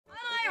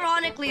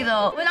Ironically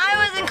though, when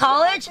I was in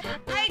college,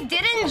 I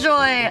did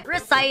enjoy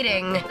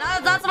reciting.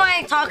 That's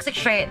my toxic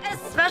trait.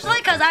 Especially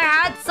because I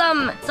had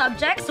some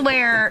subjects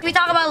where we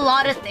talk about a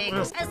lot of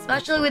things.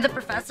 Especially with the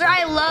professor,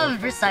 I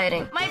loved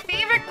reciting. My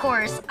favorite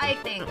course, I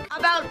think,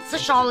 about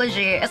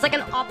sociology. It's like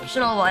an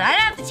optional one. I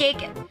didn't have to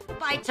take it,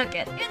 but I took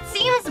it. It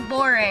seems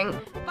boring,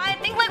 but I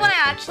think like when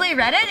I actually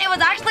read it, it was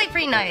actually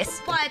pretty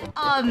nice. But,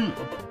 and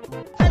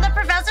the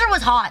professor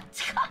was hot.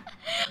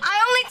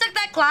 I only took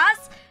that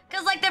class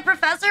because, like, the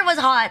professor was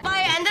hot. But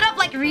I ended up,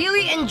 like,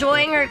 really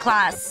enjoying her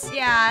class.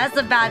 Yeah, that's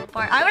the bad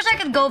part. I wish I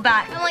could go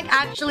back and, like,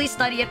 actually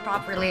study it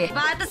properly.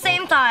 But at the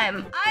same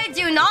time, I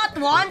do not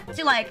want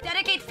to, like,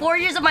 dedicate 4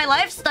 years of my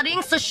life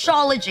studying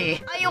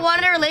sociology. You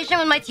wanted a relation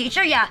with my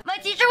teacher? Yeah. My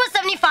teacher was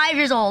 75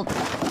 years old.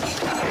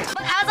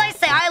 But as I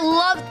say, I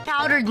love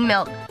powdered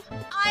milk.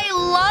 I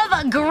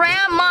love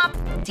grandma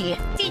tea.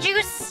 Tea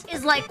juice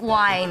is like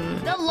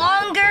wine. The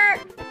longer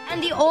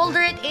and the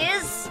older it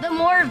is, the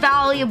more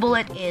valuable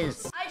it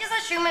is. I just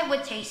assume it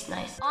would taste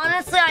nice.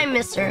 Honestly, I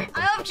miss her.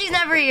 I hope she's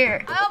never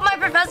here. I hope my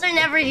professor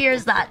never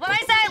hears that. When I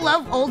say I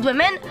love old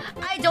women,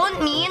 I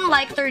don't mean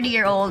like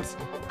 30-year-olds.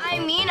 I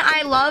mean,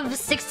 I love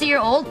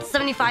 60-year-old,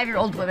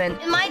 75-year-old women.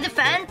 In my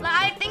defense,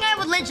 I think I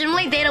would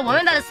legitimately date a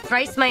woman that is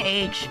thrice my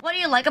age. What do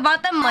you like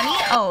about them? Money?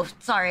 Oh,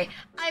 sorry.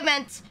 I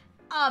meant,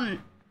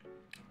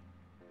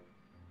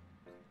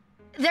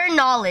 their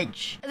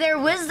knowledge. Their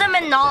wisdom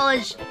and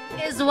knowledge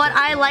is what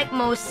I like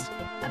most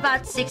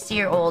about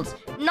 60-year-olds.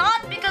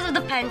 Not because of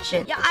the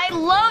pension. Yeah, I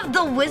love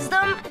the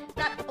wisdom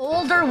that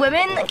older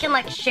women can,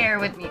 like, share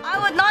with me. I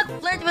would not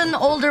flirt with an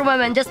older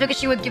woman just because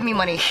she would give me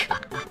money.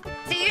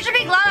 See, you should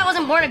be glad I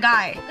wasn't born a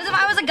guy. Because if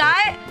I was a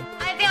guy,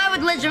 I think I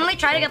would legitimately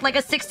try to get, like,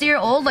 a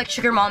 60-year-old, like,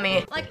 sugar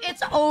mommy. Like,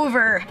 it's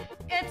over.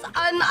 It's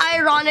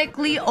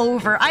unironically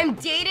over. I'm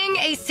dating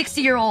a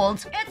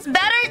 60-year-old. It's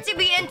better to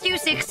be into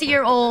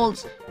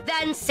 60-year-olds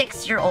than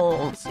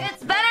 6-year-olds.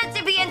 It's better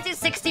to be into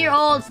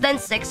 60-year-olds than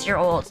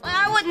 6-year-olds. Like,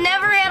 I would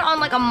never hit on,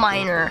 like, a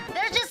minor.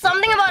 There's just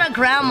something about a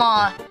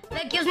grandma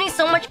that gives me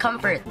so much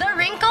comfort. The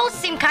wrinkles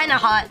seem kind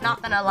of hot,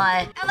 not gonna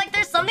lie. And, like,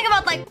 there's something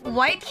about, like,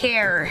 white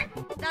hair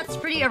that's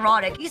pretty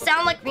erotic. You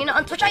sound like Rina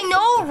on Twitch. I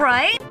know,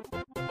 right?